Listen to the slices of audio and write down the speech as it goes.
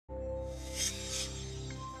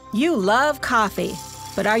You love coffee,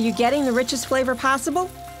 but are you getting the richest flavor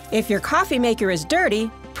possible? If your coffee maker is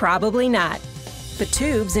dirty, probably not. The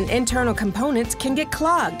tubes and internal components can get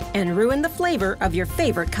clogged and ruin the flavor of your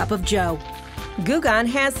favorite cup of joe. Goo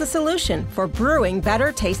has the solution for brewing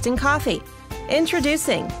better tasting coffee.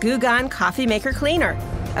 Introducing Goo Coffee Maker Cleaner,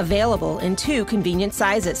 available in 2 convenient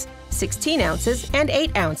sizes, 16 ounces and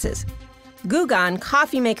 8 ounces. Goo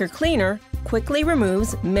Coffee Maker Cleaner quickly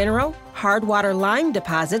removes mineral, hard water lime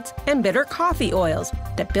deposits and bitter coffee oils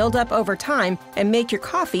that build up over time and make your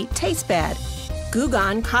coffee taste bad. Goo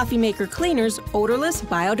Coffee Maker Cleaner's odorless,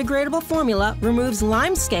 biodegradable formula removes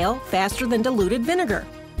lime scale faster than diluted vinegar.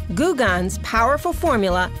 Goo powerful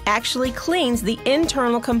formula actually cleans the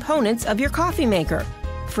internal components of your coffee maker,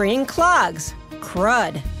 freeing clogs,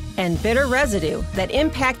 crud, and bitter residue that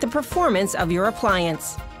impact the performance of your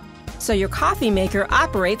appliance. So your coffee maker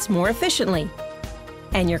operates more efficiently,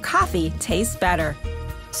 and your coffee tastes better.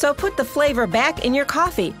 So put the flavor back in your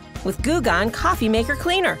coffee with Goo Coffee Maker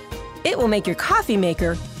Cleaner. It will make your coffee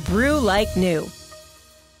maker brew like new.